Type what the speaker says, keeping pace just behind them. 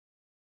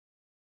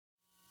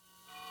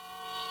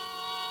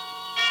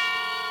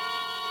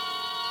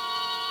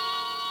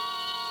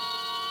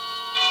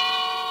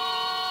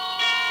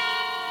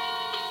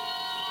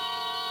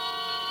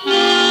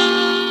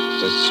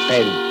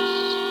Suspense.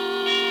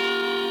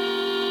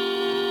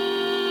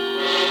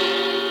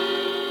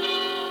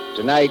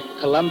 Tonight,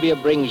 Columbia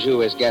brings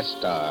you as guest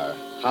star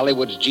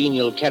Hollywood's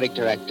genial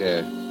character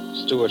actor,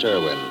 Stuart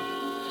Irwin.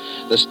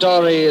 The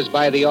story is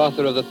by the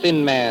author of The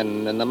Thin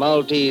Man and the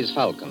Maltese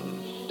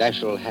Falcon,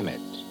 Dashiell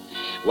Hammett,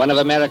 one of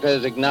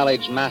America's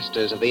acknowledged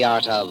masters of the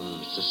art of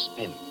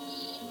suspense.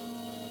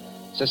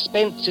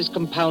 Suspense is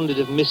compounded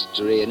of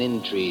mystery and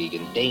intrigue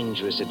and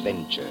dangerous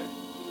adventure.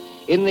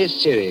 In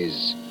this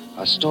series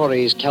are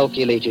stories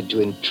calculated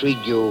to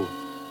intrigue you,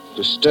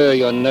 to stir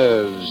your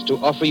nerves, to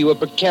offer you a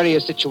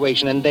precarious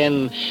situation, and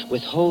then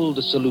withhold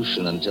the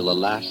solution until the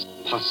last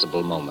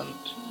possible moment.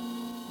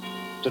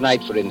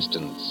 Tonight, for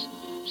instance,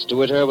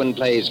 Stuart Irwin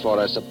plays for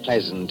us a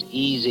pleasant,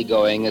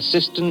 easygoing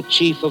assistant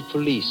chief of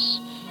police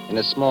in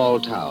a small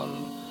town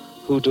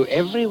who, to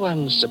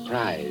everyone's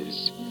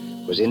surprise,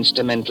 was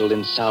instrumental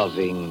in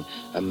solving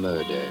a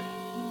murder.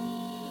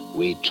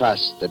 We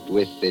trust that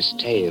with this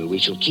tale we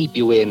shall keep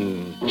you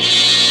in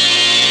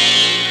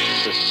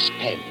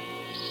suspense.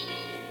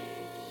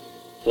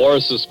 For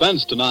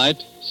Suspense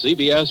tonight,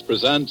 CBS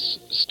presents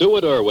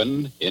Stuart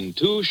Irwin in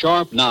Two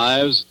Sharp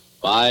Knives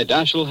by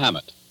Dashiell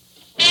Hammett.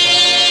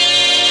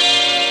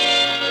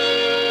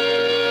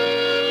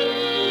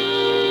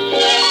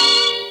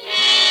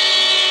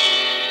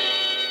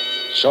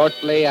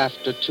 Shortly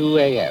after 2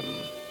 a.m.,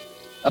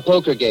 a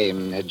poker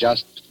game had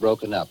just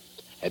broken up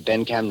at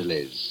Ben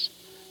Camley's,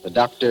 the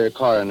doctor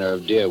coroner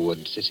of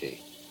Deerwood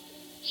City.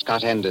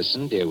 Scott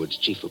Anderson, Deerwood's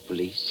chief of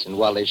police, and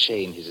Wally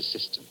Shane, his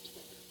assistant,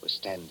 were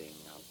standing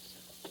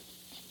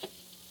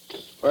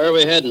outside. Where are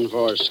we heading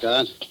for,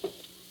 Scott?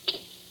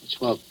 Let's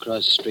walk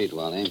across the street,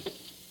 Wally.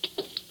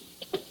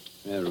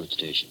 Railroad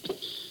station.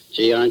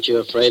 Gee, aren't you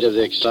afraid of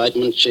the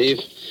excitement, Chief?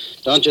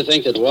 Don't you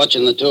think that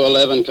watching the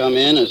 211 come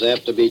in is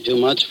apt to be too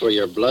much for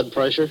your blood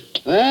pressure?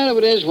 Well,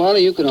 if it is,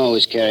 Wally, you can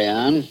always carry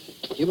on.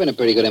 You've been a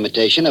pretty good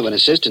imitation of an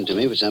assistant to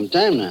me for some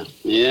time now.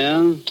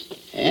 Yeah?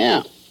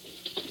 Yeah.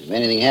 If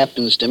anything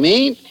happens to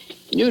me,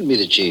 you'd be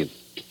the chief.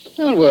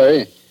 Don't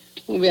worry.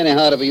 Won't be any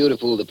harder for you to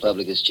fool the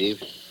public as chief.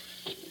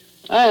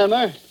 Hi,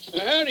 Elmer.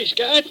 Howdy,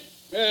 Scott.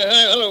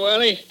 Hello,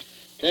 Wally.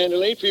 Kind of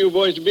late for you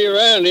boys to be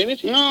around, ain't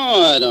it?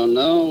 No, I don't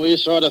know. We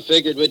sort of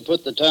figured we'd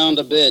put the town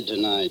to bed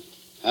tonight.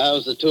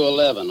 How's the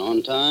 211?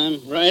 On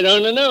time? Right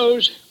on the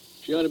nose.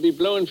 She ought to be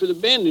blowing for the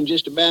bend in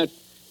just about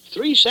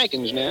 3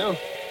 seconds now.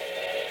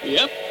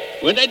 Yep.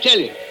 What'd I tell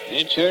you?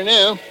 It's her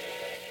now.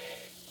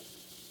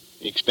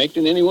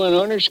 Expecting anyone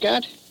on her,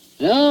 Scott?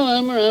 No,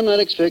 Elmer, I'm not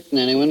expecting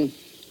anyone.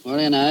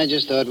 Wally and I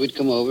just thought we'd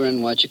come over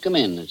and watch you come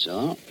in, that's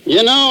all.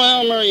 You know,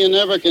 Elmer, you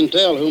never can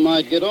tell who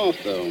might get off,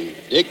 though.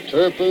 Dick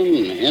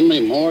Turpin, Henry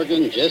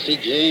Morgan, Jesse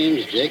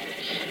James, Jack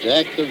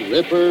the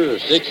Ripper, or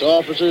 6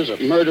 officers of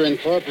Murder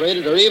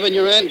Incorporated, or even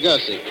your Aunt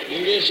Gussie.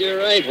 I guess you're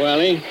right,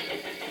 Wally.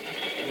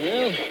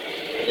 Well,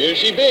 here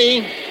she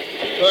be.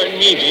 Pardon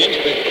me, gents,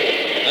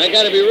 but I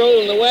gotta be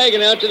rolling the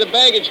wagon out to the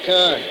baggage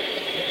car.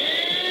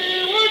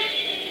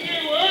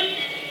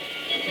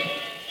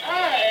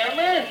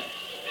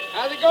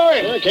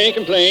 Going? Well, can't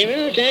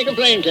complain. Can't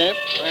complain, Cap.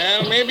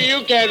 Well, maybe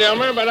you can't,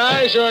 Elmer, but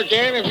I sure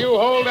can if you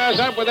hold us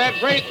up with that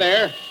freight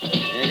there.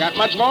 You got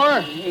much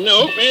more?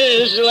 Nope.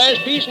 This is the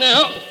last piece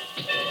now.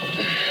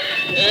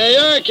 There you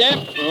are,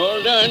 Cap.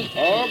 All done.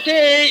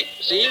 Okay.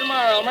 See you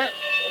tomorrow, Elmer.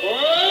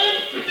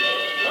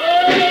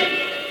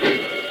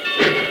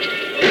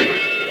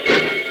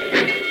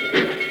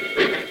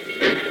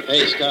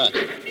 Hey, Scott,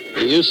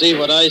 do you see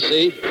what I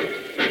see?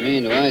 I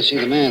mean, do I see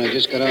the man who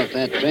just got off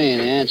that train?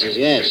 The answer's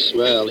yes.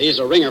 Well, he's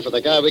a ringer for the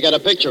guy we got a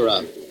picture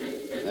of.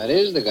 That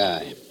is the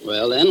guy.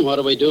 Well, then, what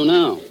do we do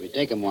now? We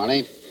take him,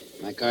 Wally.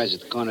 My car's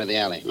at the corner of the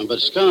alley. But,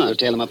 Scott... We'll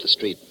tail him up the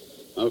street.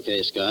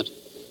 Okay, Scott.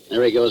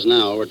 There he goes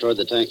now, over toward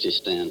the taxi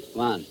stand.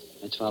 Come on.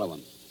 Let's follow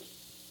him.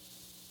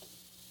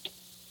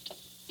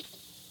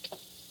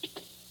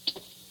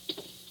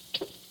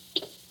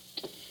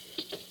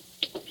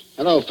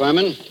 Hello,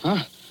 Furman.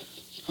 Huh?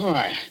 All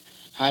right.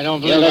 I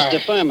don't You're believe Lester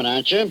Furman,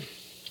 aren't you?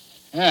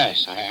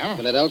 Yes, I am.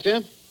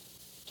 Philadelphia?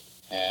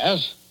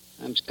 Yes?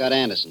 I'm Scott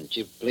Anderson,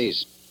 chief of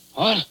police.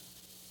 What?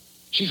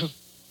 Chief of...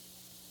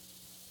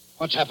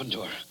 What's happened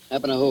to her?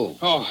 Happened to who?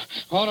 Oh,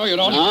 no, you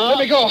don't. No. Let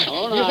me go.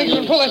 Hold You on. think you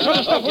can pull that sort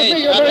of stuff with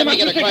me? You're Scott, very let me much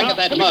get a mistaken. crack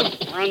at that mug.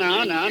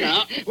 Oh,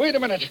 no. Wait a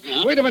minute.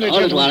 No. Wait a minute,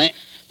 Hold it, gentlemen.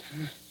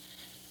 Wally.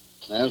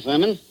 Well,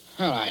 Furman?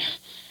 Well,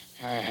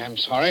 I'm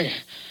sorry.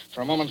 For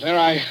a moment there,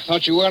 I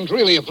thought you weren't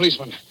really a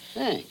policeman.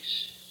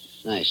 Thanks.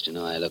 It's nice to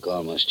know I look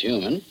almost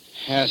human.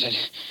 Yes,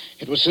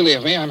 it was silly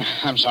of me.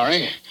 I'm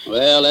sorry.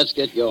 Well, let's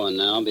get going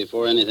now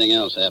before anything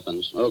else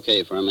happens.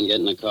 Okay, Furman, get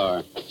in the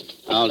car.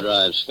 I'll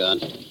drive,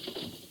 Scott.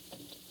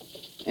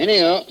 In you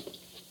go.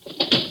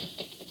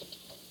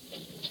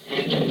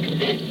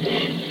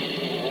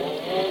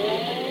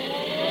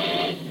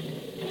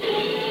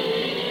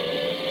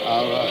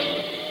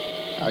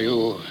 Are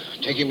you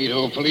taking me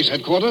to police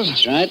headquarters?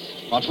 That's right.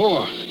 What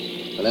for?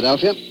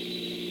 Philadelphia?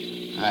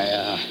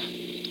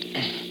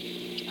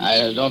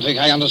 I don't think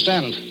I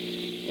understand.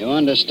 You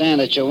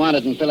understand that you're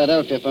wanted in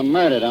Philadelphia for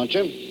murder, don't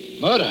you?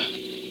 Murder?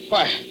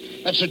 Why,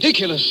 That's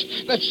ridiculous.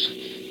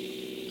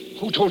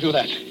 Who told you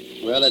that?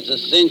 Well, it's a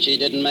cinch he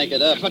didn't make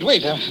it up. But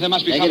wait, there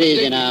must be Take it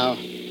easy now.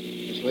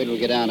 Just wait till we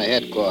get down to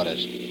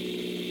headquarters.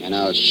 And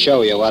I'll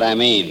show you what I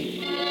mean.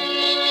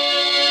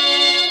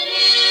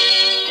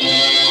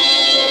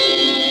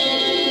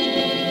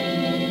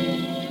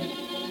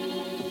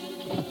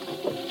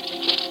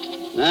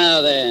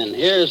 Now then,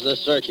 here's the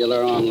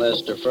circular on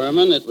Lester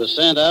Furman. It was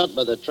sent out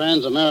by the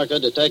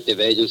Transamerica Detective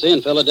Agency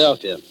in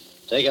Philadelphia.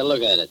 Take a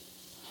look at it.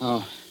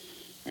 Oh,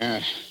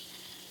 yeah.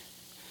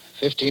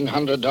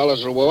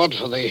 $1,500 reward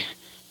for the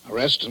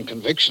arrest and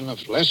conviction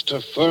of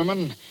Lester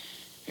Furman,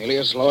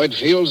 alias Lloyd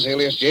Fields,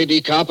 alias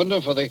J.D.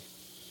 Carpenter, for the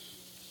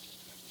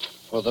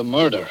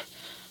murder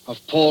of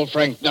Paul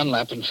Frank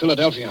Dunlap in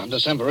Philadelphia on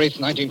December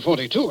 8th,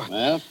 1942.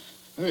 Well?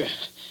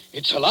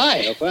 It's a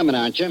lie. You're Furman,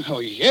 aren't you? Oh,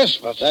 yes,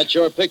 but... That's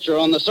your picture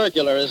on the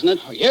circular, isn't it?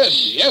 Oh,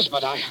 yes,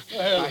 but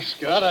Well,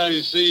 Scott, I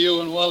see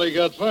you and Wally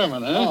got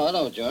Furman, huh? Oh,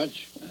 hello,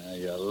 George.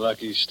 You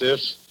lucky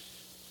stiffs.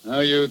 Now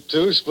you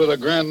two split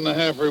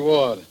 $1.50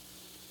 reward.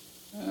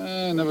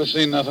 I never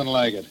seen nothing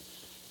like it.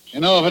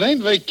 You know, if it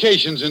ain't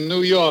vacations in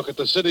New York at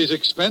the city's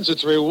expense,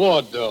 it's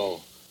reward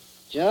dough.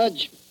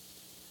 Judge,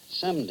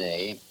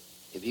 someday,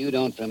 if you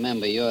don't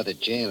remember you're the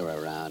jailer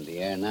around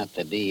here, not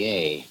the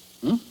D.A.,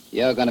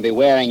 you're going to be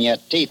wearing your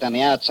teeth on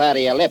the outside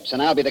of your lips,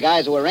 and I'll be the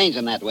guys who arrange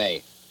them that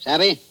way.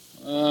 Savvy?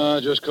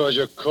 Just because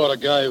you caught a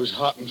guy who's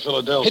hot in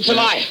Philadelphia. It's a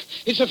lie.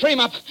 It's a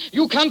frame-up.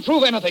 You can't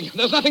prove anything.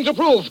 There's nothing to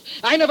prove.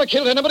 I never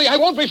killed anybody. I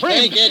won't be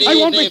framed. Take it I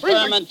won't easy, be framed.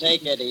 Furman.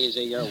 Take it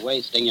easy. You're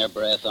wasting your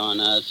breath on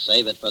us.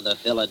 Save it for the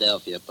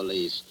Philadelphia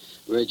police.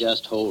 We're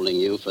just holding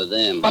you for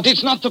them. But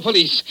it's not the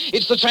police.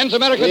 It's the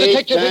Transamerica Please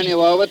Detective... turn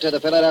you over to the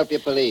Philadelphia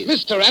police.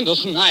 Mr.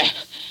 Anderson,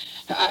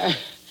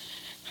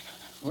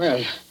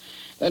 Well,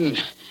 then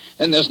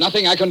there's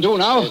nothing I can do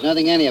now. There's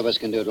nothing any of us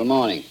can do till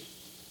morning.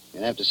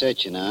 We'll have to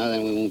search you now,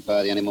 then we won't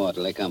bother you anymore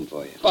till they come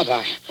for you. But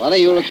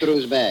Wally, you look through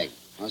his bag.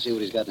 I'll see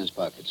what he's got in his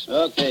pockets.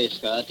 Okay,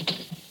 Scott.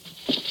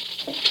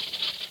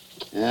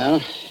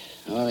 Well,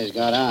 all he's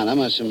got on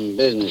him are some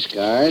business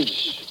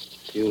cards,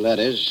 a few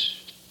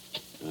letters,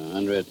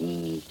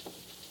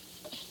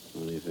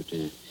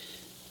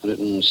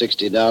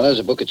 $160,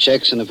 a book of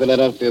checks in the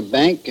Philadelphia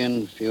bank,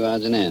 and a few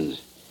odds and ends.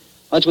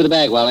 What's with the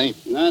bag, Wally?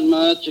 Not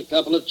much. A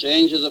couple of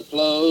changes of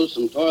clothes,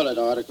 some toilet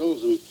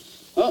articles, and...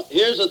 Oh,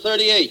 here's a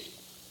 .38.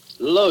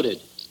 Loaded.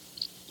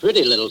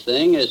 Pretty little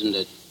thing, isn't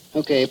it?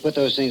 Okay, put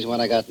those things in what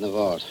I got in the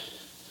vault.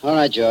 All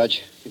right,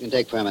 George. You can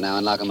take Furman now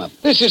and lock him up.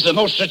 this is the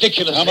most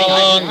ridiculous Come thing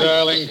along,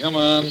 darling, come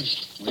on.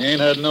 We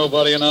ain't had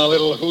nobody in our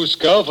little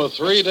hoosegow for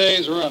 3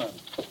 days running.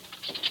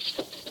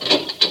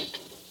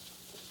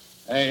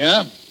 Hey,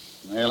 yeah?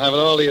 You'll have it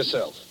all to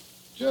yourself.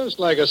 Just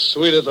like a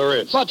suite at the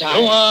Ritz. But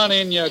Go on,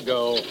 in you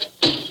go.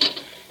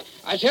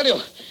 I tell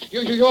you,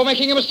 you're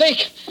making a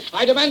mistake.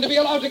 I demand to be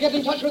allowed to get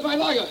in touch with my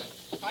lawyer.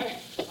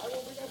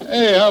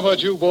 Hey, how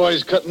about you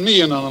boys cutting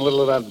me in on a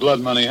little of that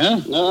blood money,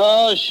 huh?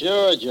 Oh,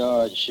 sure,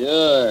 George,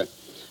 sure.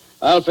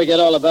 I'll forget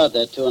all about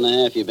that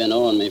 2.5 you've been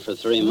owing me for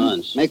 3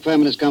 months. Make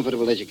Furman as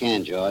comfortable as you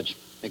can, George.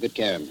 Take good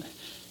care of him.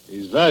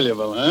 He's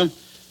valuable, huh?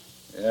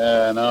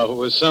 Yeah, now, if it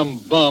was some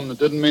bum that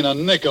didn't mean a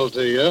nickel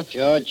to you...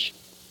 George,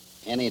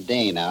 any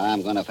day now,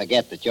 I'm going to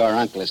forget that your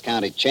uncle is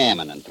county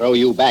chairman and throw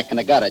you back in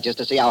the gutter just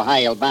to see how high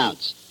you'll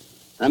bounce.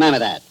 Remember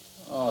that.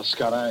 Oh,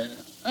 Scott, I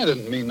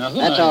didn't mean nothing.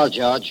 That's all,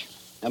 George.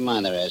 Never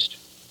mind the rest.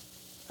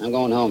 I'm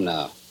going home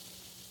now.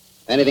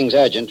 If anything's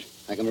urgent,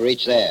 I can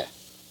reach there.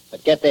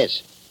 But get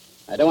this.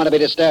 I don't want to be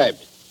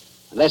disturbed.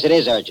 Unless it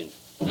is urgent.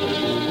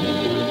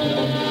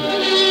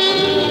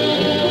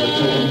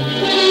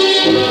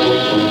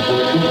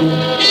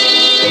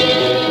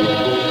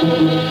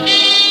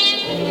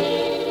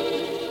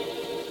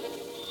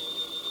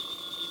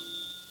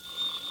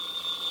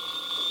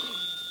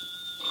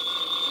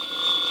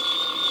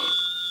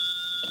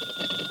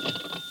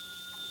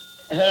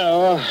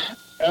 Hello.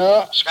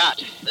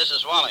 Scott, this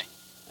is Wally.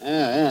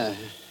 Yeah,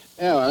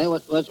 Wally,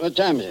 what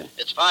time is it?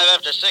 It's 5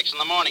 after 6 in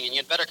the morning, and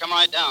you'd better come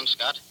right down,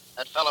 Scott.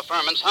 That fella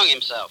Furman's hung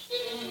himself.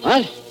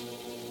 What?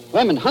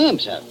 Furman hung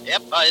himself?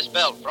 Yep, by his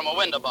belt, from a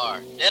window bar.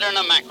 Deader than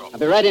a mackerel. I'll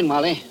be right in,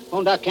 Wally.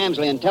 Phone Doc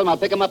Camsley and tell him I'll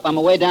pick him up on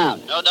my way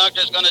down. No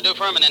doctor's gonna do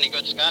Furman any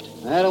good, Scott.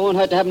 Well, it won't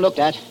hurt to have him looked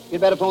at.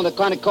 You'd better phone the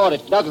chronic court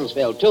at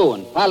Douglasville, too,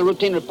 and file a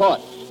routine report.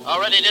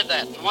 Already did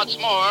that. And what's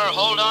more,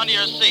 hold on to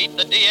your seat.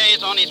 The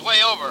DA's on his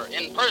way over,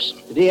 in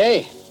person. The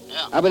DA?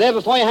 Yeah. I'll be there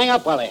before you hang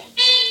up, Wally.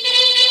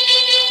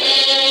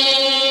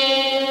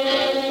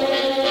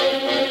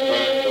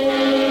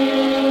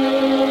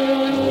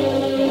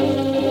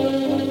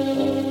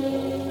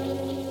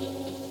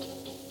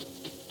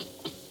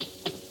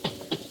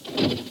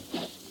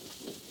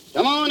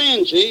 Come on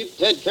in, Chief.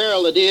 Ted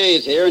Carroll, the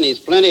DA's here, and he's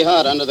plenty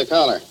hot under the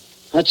collar.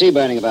 What's he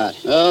burning about?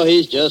 Oh,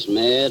 he's just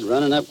mad.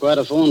 Running up quite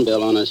a phone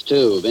bill on us,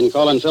 too. Been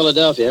calling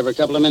Philadelphia every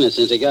couple of minutes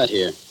since he got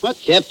here. What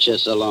kept you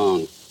so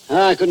long?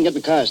 I couldn't get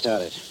my car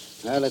started.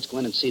 Well, let's go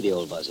in and see the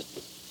old buzzard.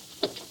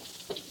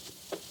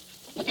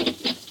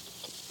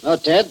 Oh,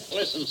 Ted?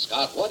 Listen,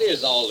 Scott, what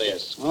is all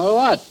this? Well,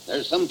 what?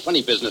 There's some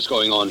funny business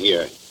going on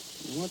here.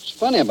 What's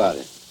funny about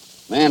it?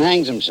 Man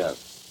hangs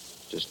himself.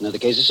 Just another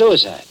case of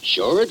suicide.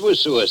 Sure, it was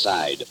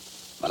suicide.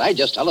 But I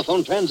just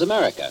telephoned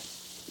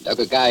Transamerica. Dug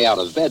a guy out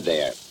of bed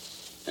there.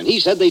 And he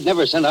said they'd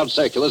never sent out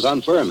circulars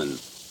on Furman.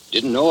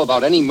 Didn't know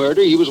about any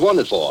murder he was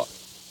wanted for.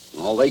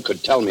 All they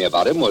could tell me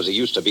about him was he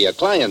used to be a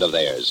client of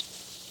theirs.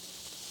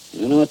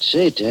 I don't know what to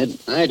say, Ted.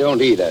 I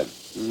don't either.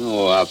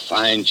 Oh, a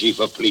fine chief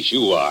of police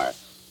you are.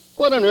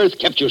 What on earth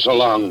kept you so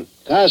long?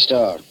 Car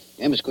store.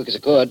 Came as quick as I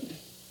could.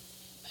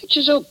 Makes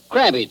you so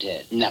crabby,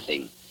 Ted.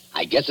 Nothing.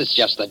 I guess it's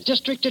just the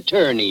district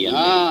attorney and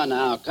Ah,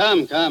 now,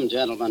 come,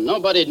 gentlemen.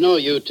 Nobody'd know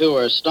you two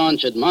are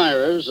staunch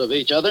admirers of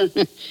each other.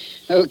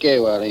 Okay,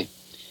 Wally.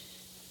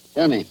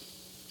 Tell me,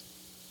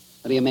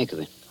 what do you make of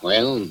it?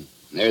 Well,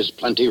 there's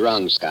plenty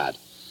wrong, Scott.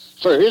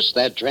 First,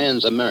 that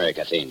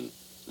Transamerica thing.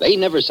 They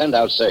never sent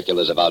out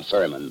circulars about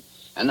Furman.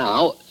 And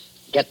now,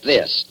 get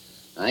this.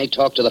 I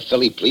talked to the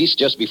Philly police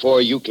just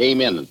before you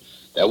came in.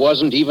 There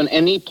wasn't even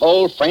any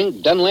Paul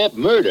Frank Dunlap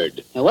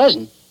murdered. There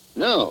wasn't?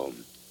 No.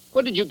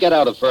 What did you get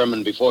out of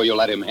Furman before you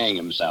let him hang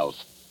himself?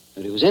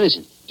 But he was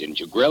innocent. Didn't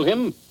you grill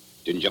him?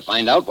 Didn't you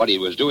find out what he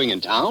was doing in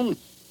town?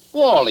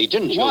 Wally,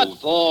 didn't you? What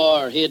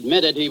for? He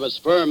admitted he was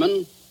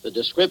Furman. The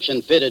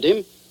description fitted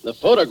him. The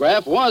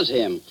photograph was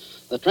him.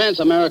 The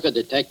Transamerica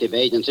Detective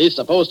Agency is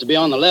supposed to be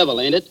on the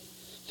level, ain't it?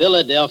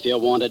 Philadelphia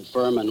wanted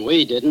Furman.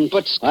 We didn't.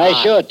 But Scott...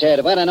 Why, sure, Ted.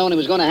 If I'd have known he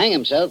was going to hang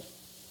himself.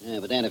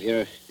 Yeah, but then if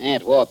your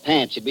aunt wore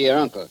pants, she'd be your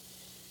uncle.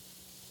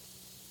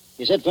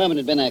 You said Furman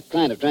had been a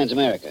client of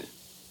Transamerica.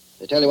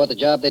 They tell you what the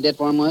job they did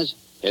for him was?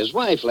 His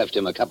wife left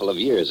him a couple of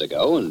years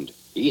ago, and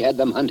he had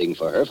them hunting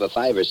for her for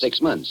 5 or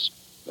 6 months.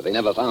 But they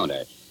never found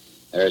her.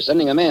 They're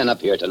sending a man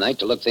up here tonight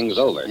to look things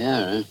over.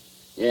 Yeah, huh?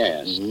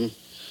 Yes. Mm-hmm.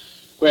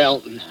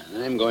 Well,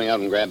 I'm going out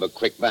and grab a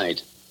quick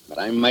bite. But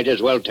I might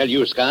as well tell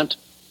you, Scott,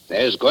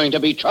 there's going to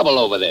be trouble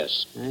over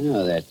this. I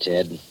know that,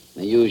 Ted.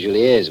 There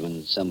usually is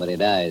when somebody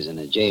dies in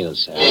a jail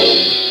cell.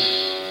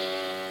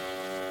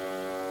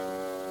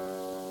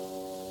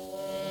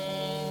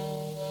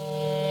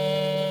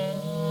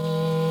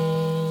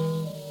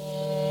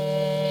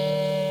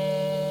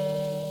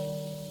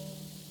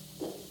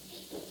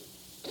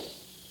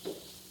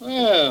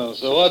 Well,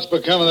 so what's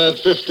become of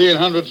that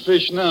 1,500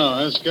 fish now,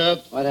 huh,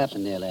 Scott? What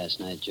happened there last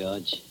night,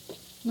 George?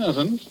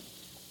 Nothing.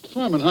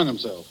 Furman hung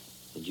himself.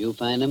 Did you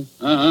find him?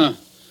 Uh-huh.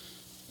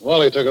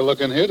 Wally took a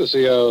look in here to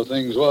see how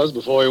things was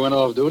before he went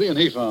off duty, and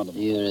he found him.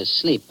 You're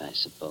asleep, I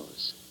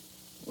suppose.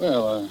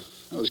 Well,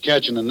 I was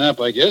catching a nap,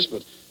 I guess,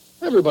 but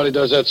everybody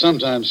does that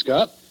sometimes,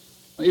 Scott.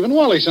 Even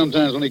Wally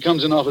sometimes when he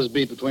comes in off his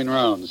beat between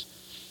rounds.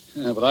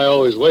 Yeah, but I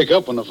always wake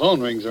up when the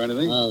phone rings or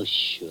anything. Oh,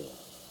 sure.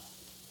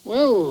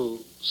 Well,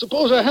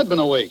 suppose I had been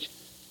awake.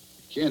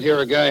 You can't hear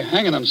a guy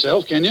hanging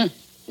himself, can you?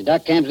 Did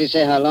Doc Camsley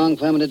say how long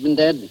Furman had been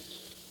dead?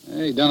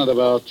 He done it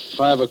about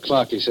 5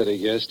 o'clock, he said he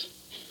guessed.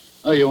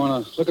 Oh, you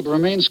want to look at the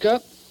remains,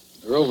 Scott?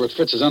 They're over at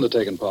Fritz's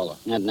undertaking parlor.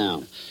 Not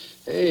now.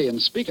 Hey, and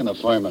speaking of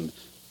Furman,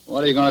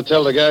 what are you going to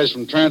tell the guys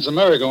from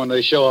Transamerica when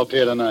they show up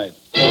here tonight?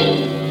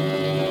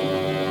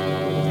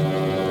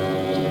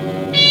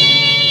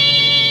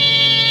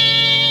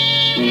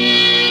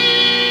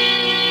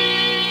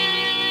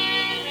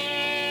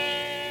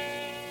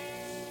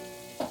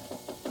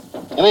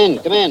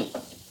 Come in.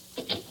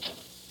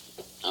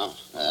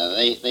 Oh,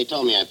 they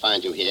told me I'd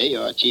find you here.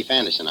 You're Chief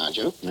Anderson, aren't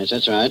you? Yes,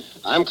 that's right.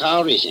 I'm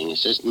Carl Riesing,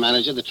 Assistant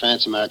Manager of the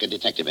Transamerica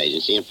Detective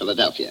Agency in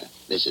Philadelphia.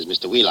 This is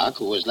Mr. Wheelock,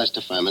 who was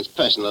Lester Furman's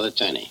personal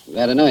attorney.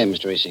 Glad to know you,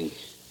 Mr. Racing.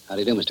 How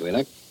do you do, Mr.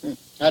 Wheelock?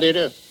 How do you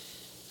do?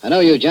 I know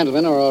you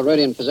gentlemen are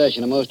already in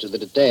possession of most of the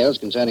details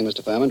concerning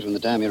Mr. Furman from the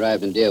time he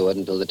arrived in Deerwood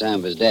until the time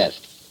of his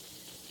death.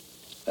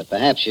 But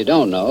perhaps you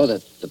don't know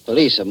that the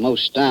police of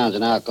most towns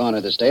in our corner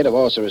of the state have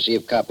also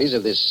received copies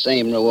of this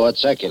same reward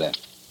circular.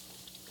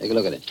 Take a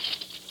look at it.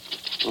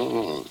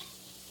 Oh.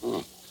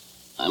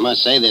 I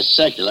must say this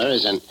circular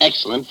is an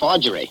excellent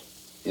forgery.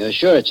 You're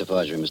sure it's a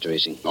forgery, Mr.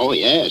 Racing? Oh,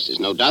 yes, there's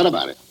no doubt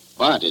about it.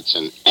 But it's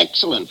an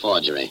excellent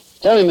forgery.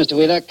 Tell me, Mr.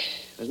 Wheelock,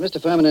 was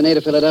Mr. Furman a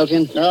native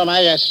Philadelphian? Oh, my,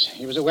 yes.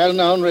 He was a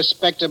well-known,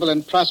 respectable,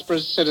 and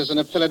prosperous citizen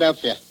of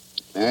Philadelphia.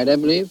 Married, I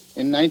believe?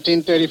 In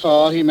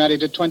 1934, he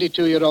married a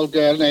 22-year-old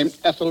girl named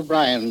Ethel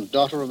Bryan,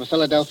 daughter of a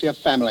Philadelphia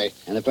family.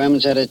 And the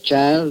Furmans had a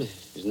child?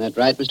 Isn't that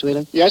right, Mr.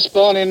 Wheelock? Yes,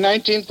 born in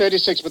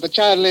 1936, but the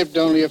child lived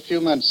only a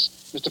few months.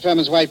 Mr.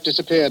 Furman's wife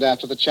disappeared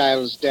after the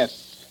child's death.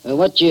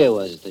 What year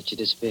was it that she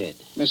disappeared?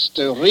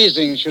 Mr.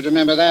 Riesing should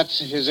remember that.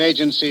 His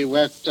agency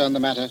worked on the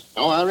matter.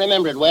 Oh, I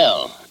remember it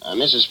well.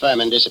 Mrs.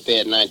 Furman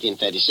disappeared in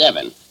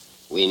 1937.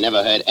 We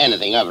never heard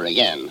anything of her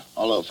again,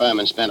 although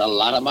Furman spent a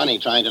lot of money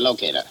trying to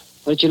locate her.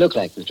 What did she look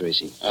like, Mr.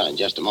 Racing? In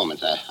just a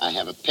moment. I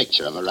have a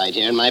picture of her right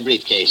here in my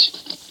briefcase.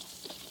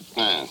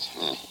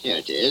 Here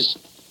it is.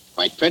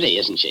 Quite pretty,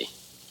 isn't she?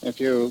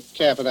 If you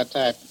care for that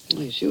type.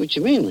 I see what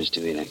you mean,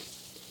 Mr. Wheelock.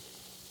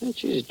 Well,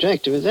 she's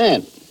attractive as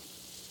that.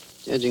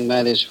 Judging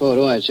by this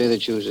photo, I'd say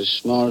that she was a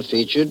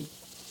small-featured,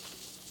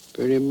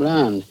 pretty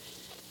blonde,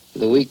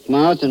 with a weak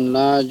mouth and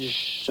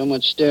large,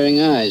 somewhat staring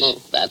eyes.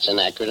 That's an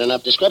accurate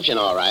enough description,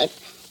 all right.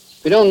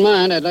 If you don't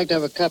mind, I'd like to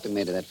have a copy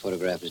made of that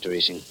photograph, Mr.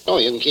 Reesing. Oh,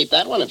 you can keep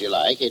that one if you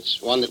like.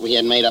 It's one that we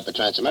had made up at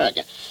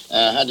Transamerica.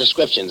 Her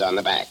description's on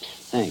the back.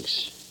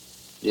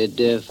 Thanks.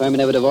 Did Furman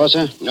ever divorce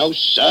her? No,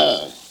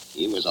 sir.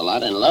 He was a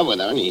lot in love with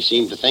her, and he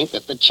seemed to think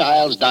that the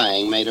child's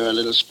dying made her a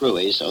little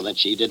screwy so that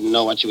she didn't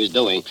know what she was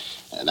doing.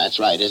 That's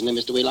right, isn't it,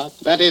 Mr. Wheelock?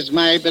 That is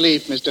my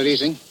belief, Mr.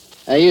 Reesing.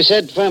 You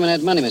said Furman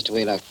had money, Mr.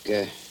 Wheelock.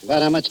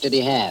 About how much did he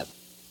have?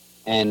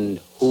 And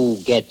who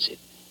gets it?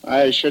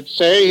 I should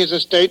say his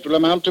estate will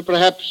amount to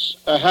perhaps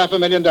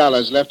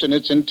 $500,000 left in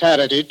its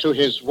entirety to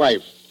his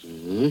wife.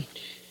 Mm-hmm.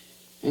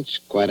 It's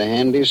quite a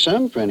handy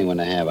sum for anyone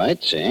to have,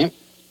 I'd say.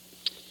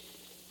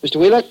 Mr.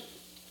 Wheelock,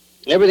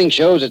 everything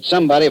shows that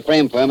somebody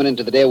framed Furman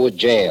into the Darewood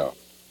jail.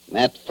 And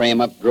that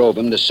frame-up drove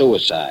him to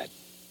suicide.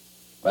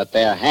 But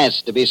there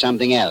has to be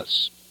something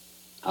else.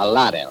 A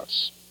lot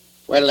else.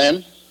 Well,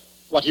 then,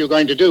 what are you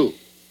going to do?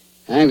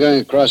 I'm going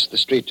across the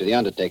street to the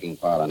undertaking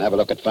parlor and have a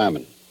look at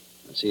Furman.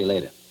 I'll see you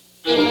later.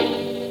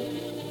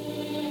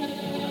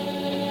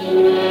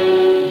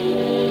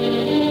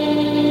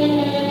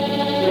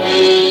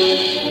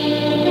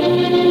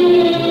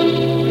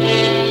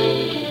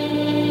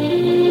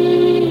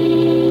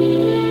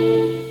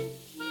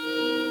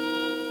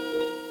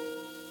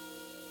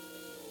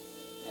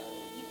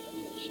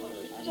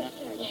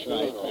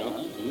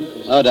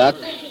 Hello, Doc.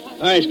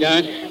 Hi,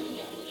 Scott.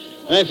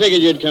 I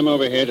figured you'd come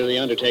over here to the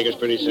undertaker's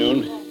pretty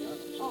soon.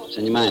 What's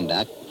in your mind,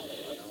 Doc?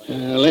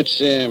 Let's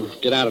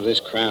get out of this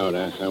crowd.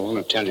 I want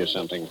to tell you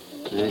something.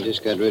 I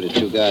just got rid of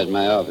 2 guys in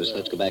my office.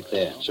 Let's go back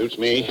there. Suits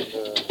me.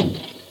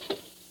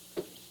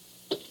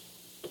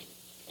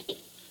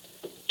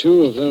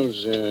 2 of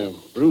those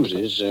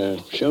bruises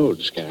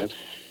showed, Scott.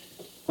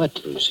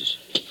 What bruises?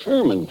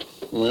 Furman.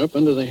 Well, up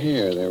under the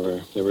hair, there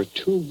were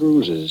 2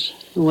 bruises.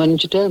 Why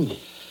didn't you tell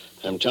me?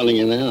 I'm telling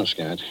you now,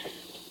 Scott.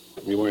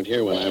 You weren't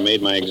here when I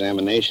made my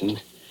examination.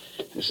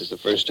 This is the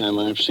first time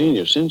I've seen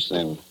you since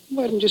then.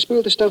 Why didn't you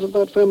spill the stuff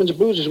about Furman's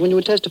bruises when you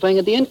were testifying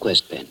at the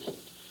inquest, Ben?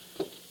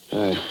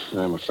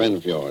 I'm a friend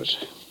of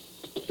yours.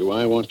 Do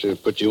I want to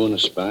put you in a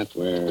spot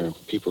where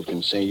people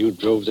can say you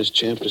drove this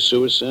champ to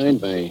suicide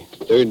by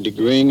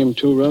third-degreeing him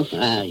too rough?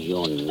 Ah,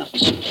 you're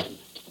nuts.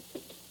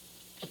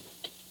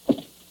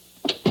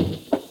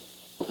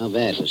 How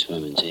bad was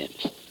Furman's head?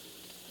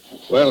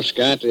 Well,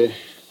 Scott,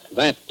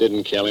 that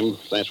didn't kill him,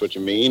 if that's what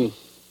you mean.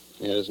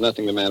 There's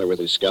nothing the matter with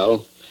his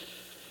skull.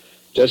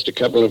 Just a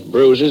couple of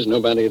bruises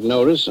nobody'd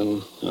notice,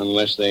 and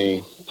unless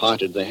they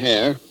parted the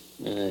hair.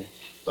 I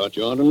thought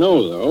you ought to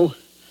know, though.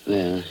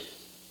 Well,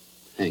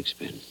 thanks,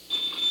 Ben.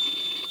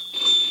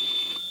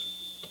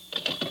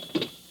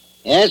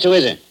 Yes, who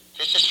is it?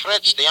 This is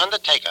Fritz, the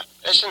undertaker.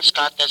 Listen,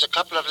 Scott, there's a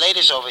couple of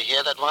ladies over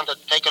here that want to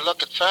take a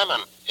look at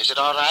Furman. Is it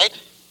all right?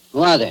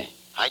 Who are they?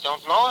 I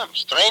don't know them.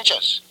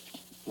 Strangers.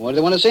 What do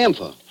they want to see him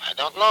for? I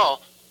don't know.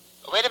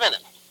 Wait a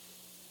minute.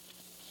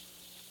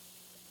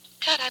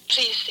 Could I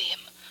please see him?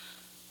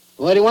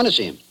 Why do you want to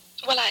see him?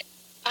 Well,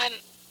 I'm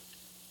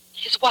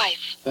his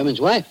wife.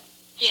 Furman's wife?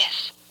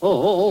 Yes.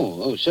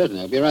 Oh,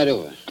 certainly. I'll be right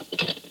over.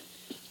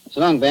 So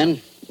long, Ben.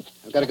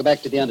 I've got to go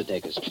back to the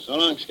undertaker's. So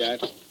long,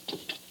 Scott.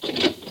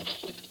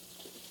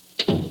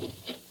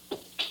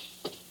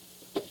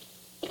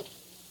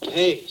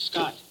 Hey,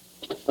 Scott.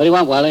 What do you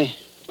want, Wally?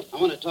 I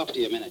want to talk to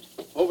you a minute.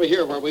 Over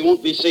here where we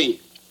won't be seen.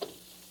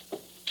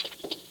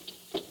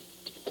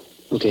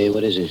 Okay,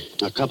 what is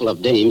it? A couple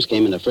of dames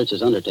came into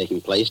Fritz's undertaking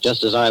place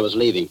just as I was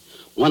leaving.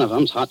 One of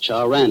them's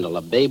Hotshot Randall,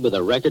 a babe with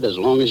a record as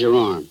long as your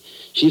arm.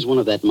 She's one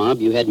of that mob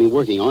you had me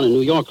working on in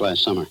New York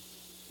last summer.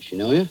 Does she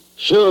know you?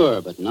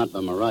 Sure, but not by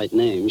my right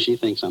name. She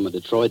thinks I'm a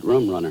Detroit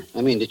rum runner.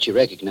 I mean, did she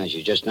recognize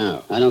you just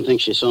now? I don't think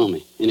she saw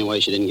me. Anyway,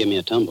 she didn't give me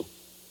a tumble.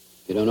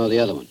 You don't know the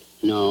other one?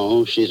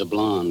 No, she's a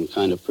blonde,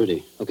 kind of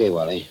pretty. Okay,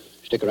 Wally.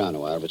 Stick around a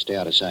while, but stay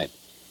out of sight.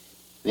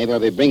 Maybe I'll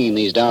be bringing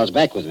these dolls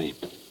back with me.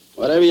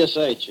 Whatever you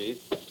say, Chief.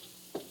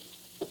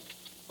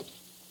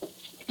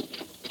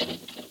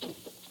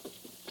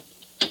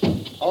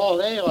 Oh,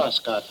 there you are,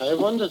 Scott. I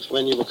wondered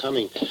when you were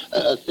coming.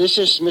 This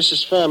is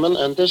Mrs. Furman,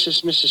 and this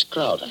is Mrs.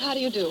 Crowder. How do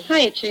you do?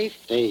 Hiya,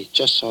 Chief. They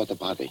just saw the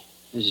body.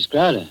 Mrs.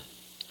 Crowder,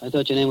 I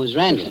thought your name was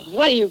Randall.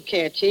 What do you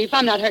care, Chief?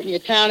 I'm not hurting your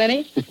town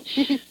any.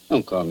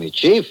 Don't call me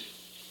Chief.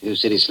 You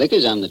city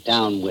slickers, I'm the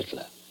town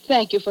whittler.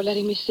 Thank you for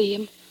letting me see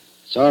him.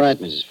 It's all right,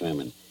 Mrs.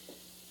 Furman.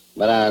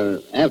 But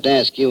I'll have to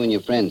ask you and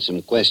your friends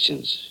some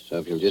questions. So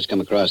if you'll just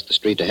come across the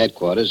street to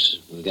headquarters,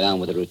 we'll get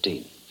on with the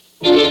routine.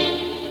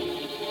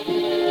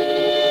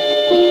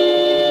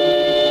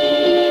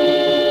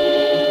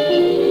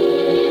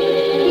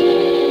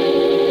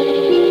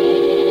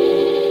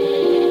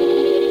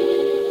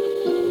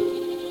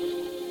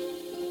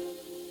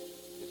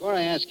 Before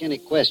I ask any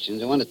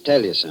questions, I want to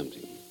tell you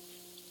something.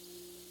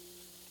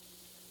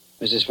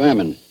 Mrs.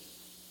 Furman,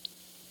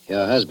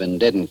 your husband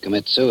didn't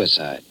commit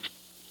suicide.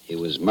 He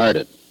was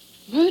murdered.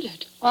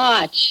 Murdered?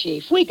 Ah,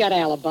 Chief, we got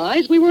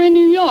alibis. We were in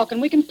New York,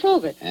 and we can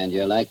prove it. And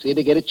you're likely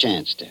to get a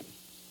chance to.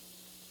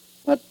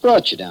 What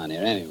brought you down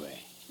here,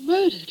 anyway?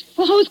 Murdered?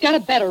 Well, who's got a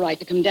better right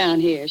to come down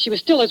here? She was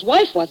still his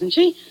wife, wasn't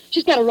she?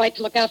 She's got a right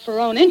to look out for her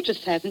own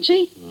interests, hasn't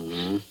she?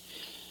 Mm-hmm.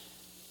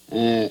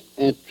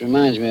 It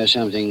reminds me of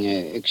something.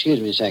 Excuse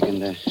me a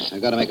second.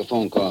 I've got to make a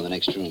phone call in the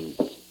next room.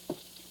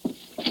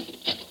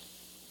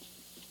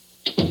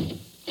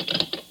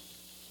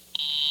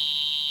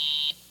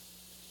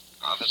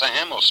 Officer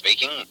Hamill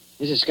speaking.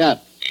 This is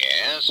Scott.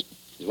 Yes?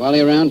 Is Wally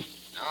around?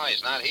 No,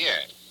 he's not here.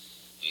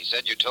 He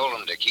said you told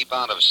him to keep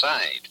out of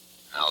sight.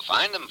 I'll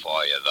find him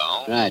for you,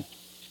 though. Right.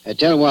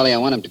 Tell Wally I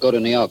want him to go to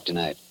New York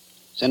tonight.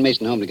 Send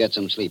Mason home to get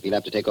some sleep. He'll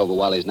have to take over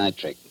Wally's night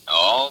trick.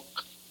 Oh,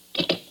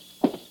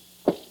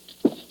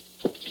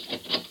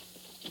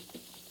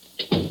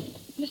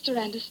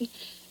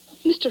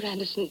 Mr.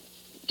 Anderson,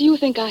 do you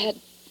think I had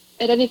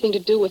anything to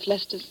do with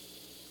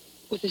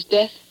with his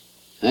death?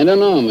 I don't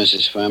know,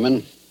 Mrs.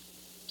 Furman.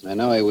 I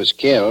know he was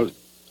killed.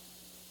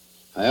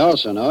 I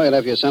also know he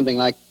left you something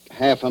like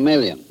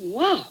 $500,000.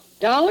 Wow,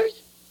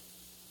 dollars?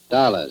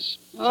 Dollars.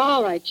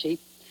 All right, Chief.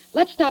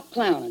 Let's stop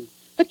clowning.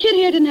 The kid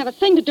here didn't have a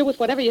thing to do with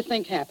whatever you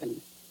think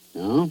happened.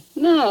 No?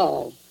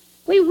 No.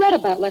 We read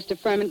about Lester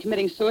Furman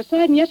committing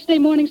suicide in yesterday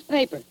morning's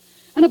paper,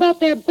 and about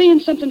there being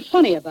something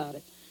funny about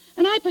it.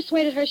 And I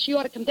persuaded her she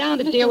ought to come down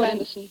to deal with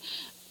Anderson,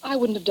 I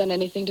wouldn't have done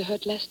anything to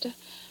hurt Lester.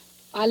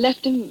 I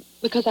left him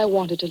because I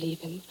wanted to leave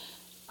him.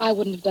 I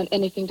wouldn't have done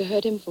anything to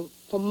hurt him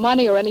for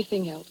money or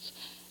anything else.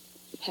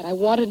 Had I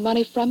wanted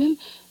money from him,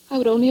 I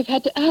would only have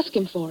had to ask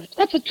him for it.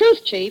 That's the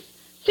truth, Chief.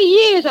 For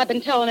years I've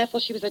been telling Ethel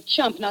she was a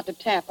chump not to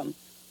tap him.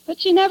 But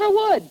she never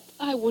would.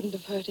 I wouldn't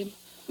have hurt him.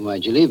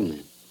 Why'd you leave him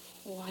then?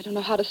 Oh, I don't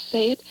know how to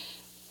say it.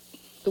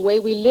 The way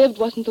we lived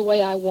wasn't the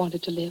way I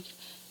wanted to live.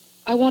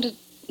 I wanted...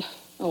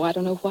 Oh, I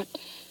don't know what.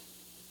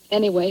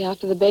 Anyway,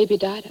 after the baby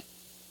died,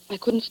 I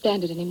couldn't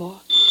stand it anymore.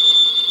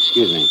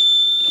 Excuse me.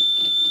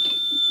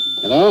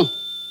 Hello?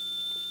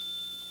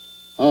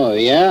 Oh,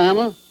 yeah,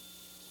 Hammer?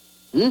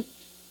 You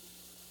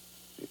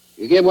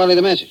gave Wally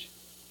the message?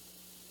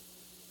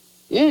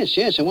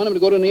 Yes, I want him to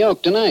go to New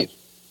York tonight.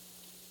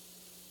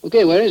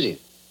 Okay, where is he?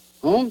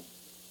 Home?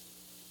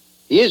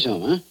 He is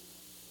home, huh?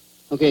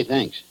 Okay,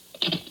 thanks.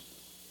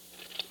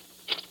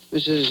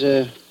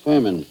 Mrs.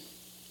 Furman,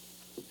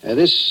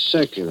 this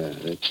circular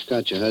that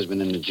got your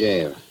husband in the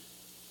jail.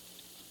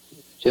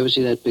 Did you ever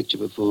see that picture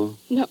before?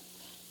 No.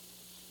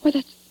 Why,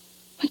 that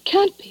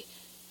can't be.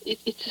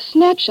 It's a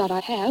snapshot I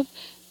have.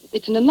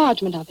 It's an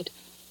enlargement of it.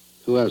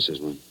 Who else has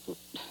one?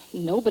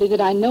 Nobody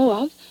that I know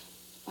of.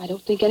 I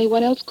don't think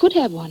anyone else could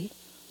have one.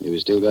 You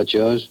still got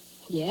yours?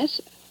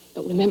 Yes.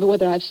 Don't remember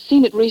whether I've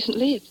seen it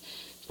recently. It's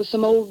with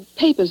some old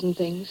papers and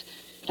things.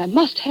 But I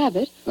must have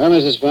it. Well,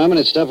 Mrs. Furman,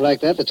 it's stuff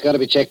like that that's got to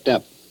be checked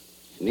up.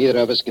 Neither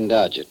of us can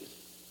dodge it.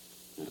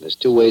 Now, there's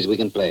two ways we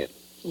can play it.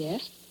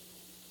 Yes?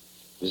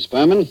 Mrs.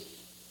 Furman,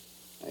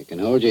 I can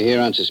hold you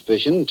here on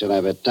suspicion until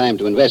I've had time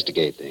to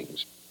investigate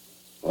things.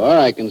 Or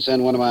I can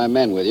send one of my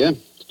men with you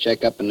to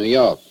check up in New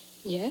York.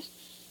 Yes?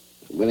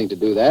 I'm willing to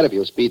do that if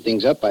you'll speed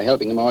things up by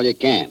helping him all you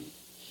can.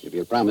 If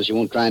you'll promise you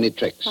won't try any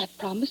tricks. I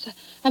promise.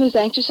 I'm as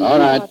anxious as All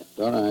you right,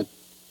 are. all right.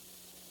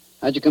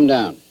 How'd you come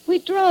down? We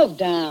drove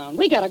down.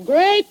 We got a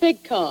great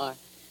big car.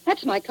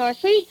 That's my car,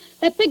 see?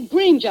 That big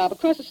green job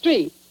across the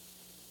street.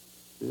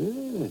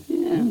 Yeah.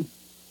 Yeah.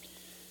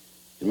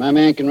 And my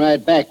man can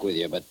ride back with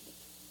you, but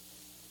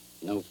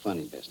no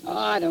funny business.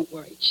 Oh, don't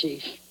worry,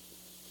 Chief.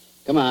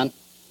 Come on.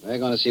 We're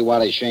going to see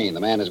Wally Shane, the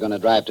man who's going to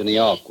drive to New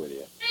York with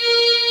you.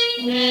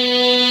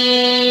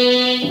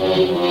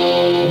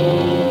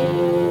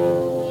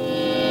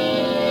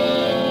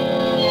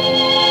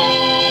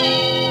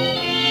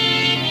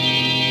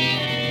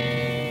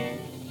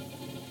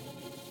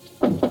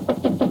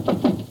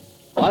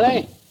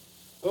 Wally?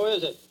 Who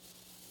is it?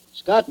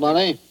 Scott,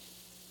 Wally.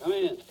 Come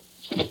in.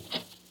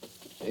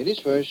 Ladies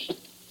first.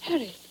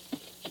 Harry.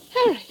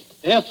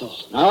 Ethel.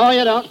 No,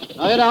 you don't.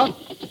 No, you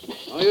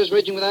don't. No use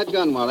reaching with that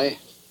gun, Wally.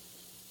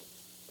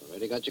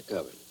 Already got you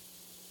covered.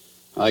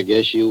 I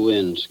guess you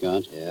win,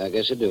 Scott. Yeah, I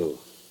guess I do.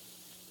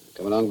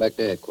 Come along back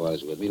to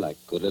headquarters with me like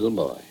a good little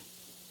boy.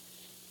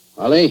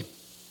 Wally,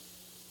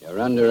 you're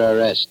under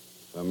arrest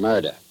for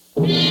murder.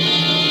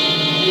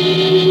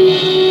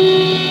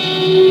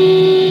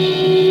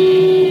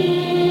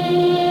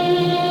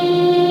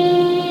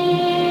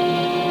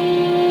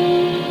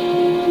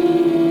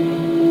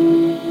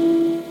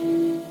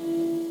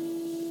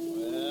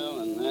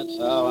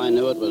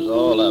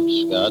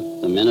 Scott,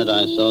 the minute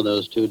I saw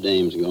those two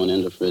dames going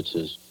into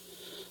Fritz's.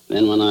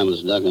 Then when I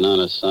was ducking out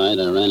of sight,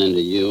 I ran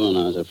into you, and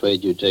I was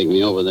afraid you'd take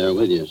me over there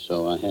with you,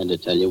 so I had to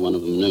tell you one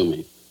of them knew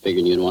me.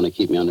 Figured you'd want to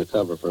keep me under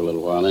cover for a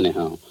little while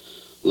anyhow.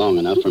 Long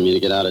enough for me to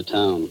get out of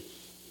town.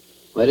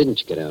 Why didn't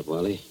you get out,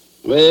 Wally?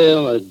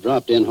 Well, I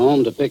dropped in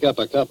home to pick up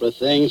a couple of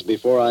things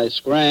before I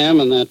scram,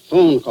 and that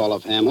phone call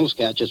of Hamill's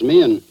catches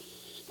me, and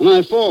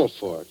I fall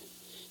for it.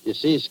 You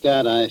see,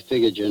 Scott, I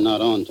figured you're not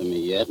on to me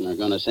yet and are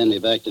going to send me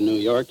back to New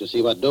York to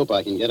see what dope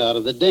I can get out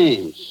of the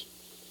dames.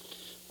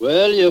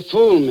 Well, you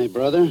fooled me,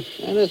 brother.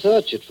 I'd have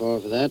thought you'd fall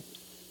for that.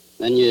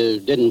 Then you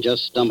didn't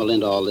just stumble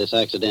into all this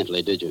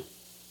accidentally, did you?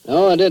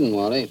 No, I didn't,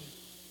 Wally.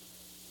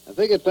 I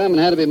figured Furman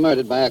had to be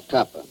murdered by a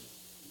copper.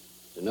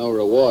 To know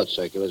reward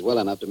circulars well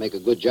enough to make a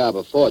good job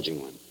of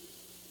forging one.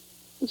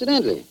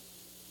 Incidentally,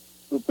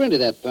 Who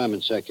printed that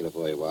Furman circular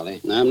for you,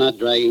 Wally? I'm not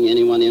dragging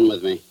anyone in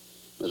with me.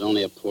 It was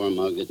only a poor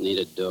mug that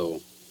needed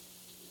dough.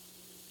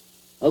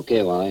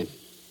 Okay, Wally.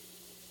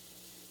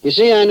 You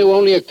see, I knew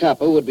only a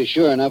copper would be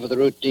sure enough of the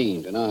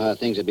routine to know how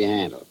things would be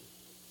handled.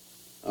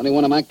 Only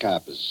one of my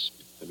coppers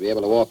would be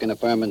able to walk into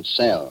Furman's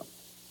cell,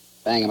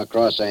 bang him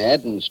across the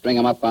head, and string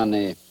him up on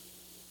the...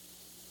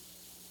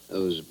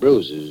 Those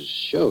bruises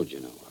showed,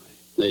 you know, Wally.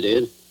 They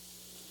did?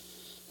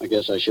 I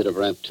guess I should have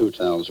wrapped 2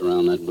 towels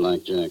around that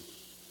blackjack.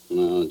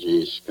 No,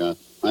 gee, Scott.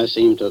 I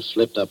seem to have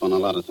slipped up on a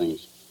lot of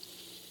things.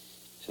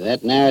 So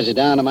that narrows it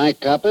down to my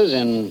coppers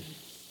and...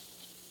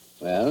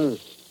 Well,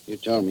 you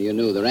told me you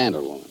knew the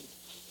Randall woman.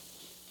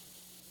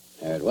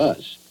 There it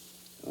was.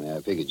 Only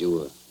I figured you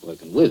were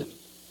working with him.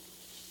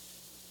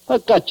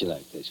 What got you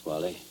like this,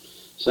 Wally?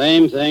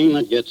 Same thing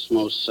that gets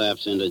most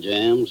saps into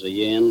jams, a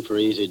yen for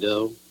easy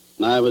dough.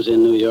 And I was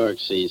in New York,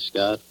 see,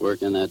 Scott,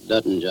 working that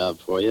Dutton job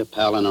for you,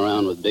 palling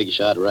around with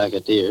big-shot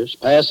racketeers,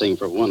 passing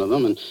for one of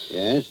them, and...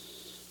 Yes?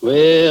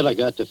 Well, I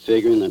got to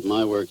figuring that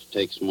my work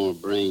takes more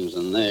brains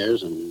than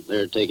theirs, and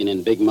they're taking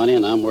in big money,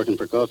 and I'm working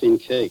for coffee and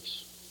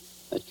cakes.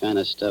 That kind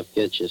of stuff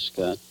gets you,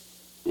 Scott.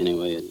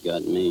 Anyway, it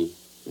got me.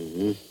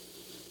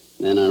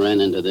 Mm-hmm. Then I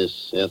ran into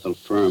this Ethel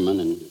Furman,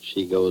 and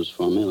she goes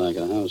for me like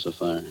a house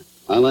afire.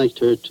 I liked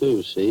her,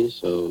 too, see,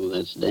 so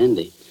that's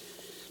dandy.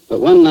 But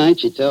one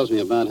night she tells me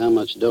about how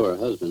much dough her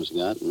husband's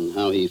got and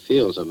how he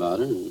feels about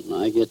her, and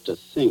I get to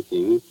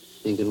thinking...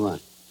 Thinking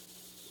what?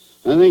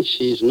 I think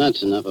she's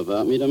nuts enough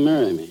about me to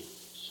marry me.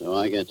 So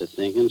I get to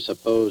thinking,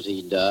 suppose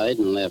he died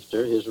and left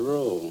her his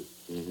role.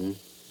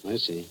 Mm-hmm. I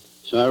see.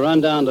 So I run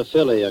down to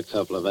Philly a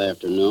couple of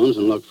afternoons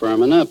and look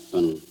Furman up,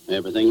 and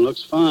everything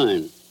looks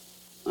fine.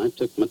 I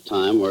took my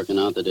time working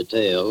out the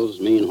details,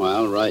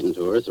 meanwhile writing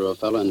to her through a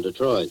fellow in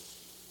Detroit.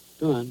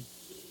 Go on.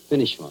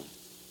 Finish one.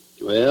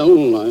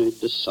 Well, I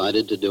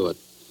decided to do it.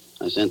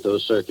 I sent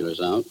those circulars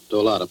out to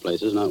a lot of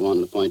places, not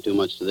wanting to point too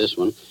much to this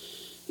one.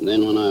 And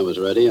then when I was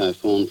ready, I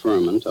phoned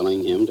Furman,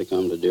 telling him to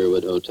come to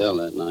Deerwood Hotel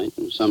that night.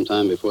 And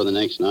sometime before the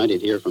next night,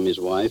 he'd hear from his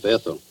wife,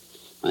 Ethel.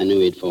 I knew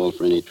he'd fall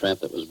for any trap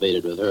that was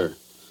baited with her.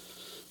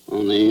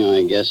 Only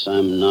I guess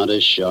I'm not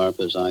as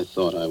sharp as I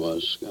thought I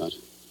was, Scott.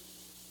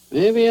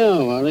 Maybe you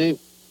are, Wally.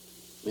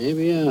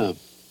 Maybe you are.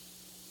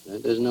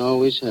 That doesn't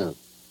always help.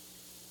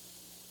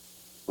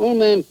 Old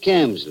man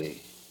Camsley,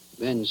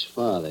 Ben's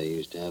father,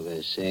 used to have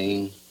a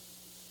saying,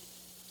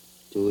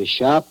 to a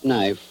sharp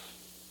knife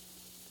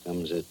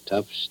comes a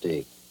tough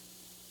steak.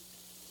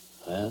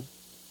 Well,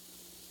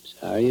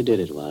 sorry you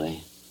did it,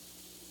 Wally.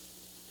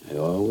 I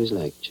always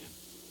liked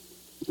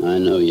you. I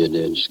know you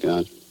did,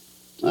 Scott.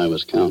 I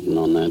was counting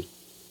on that.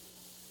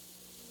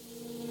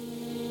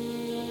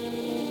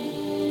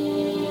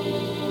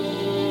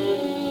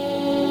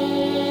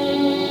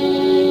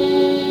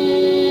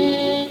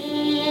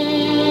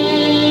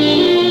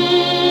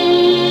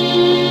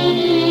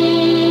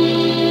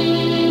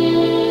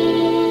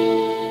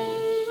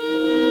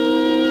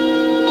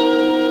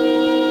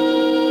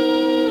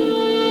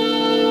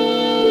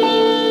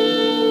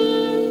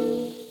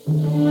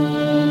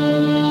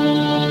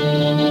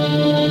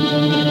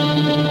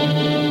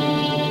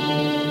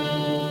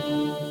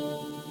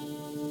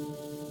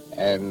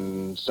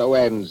 So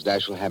ends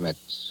Dashiell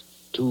Hammett's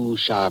 2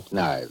 Sharp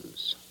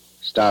Knives,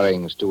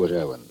 starring Stuart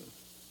Irwin.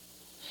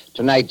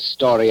 Tonight's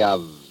story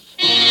of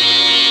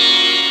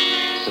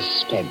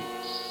suspense.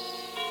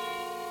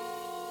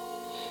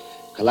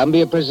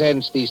 Columbia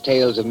presents these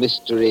tales of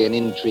mystery and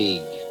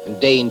intrigue and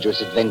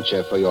dangerous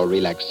adventure for your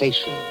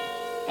relaxation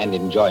and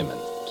enjoyment.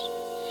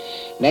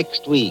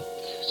 Next week,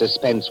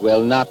 suspense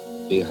will not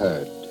be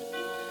heard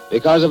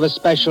because of a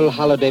special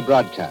holiday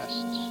broadcast.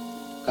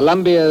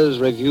 Columbia's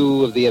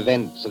review of the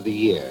events of the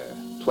year,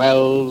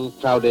 12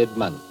 crowded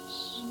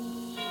months,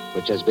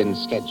 which has been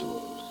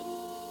scheduled.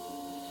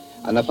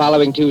 On the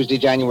following Tuesday,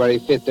 January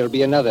 5th, there'll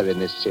be another in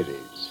this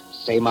series.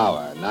 Same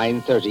hour,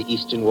 9:30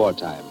 Eastern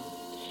Wartime.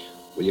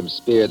 William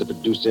Spear, the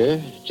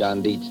producer,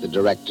 John Dietz, the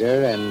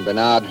director, and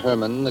Bernard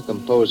Herrmann, the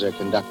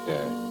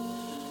composer-conductor,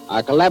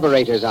 are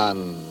collaborators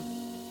on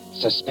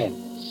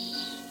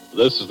Suspense.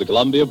 This is the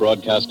Columbia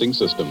Broadcasting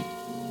System.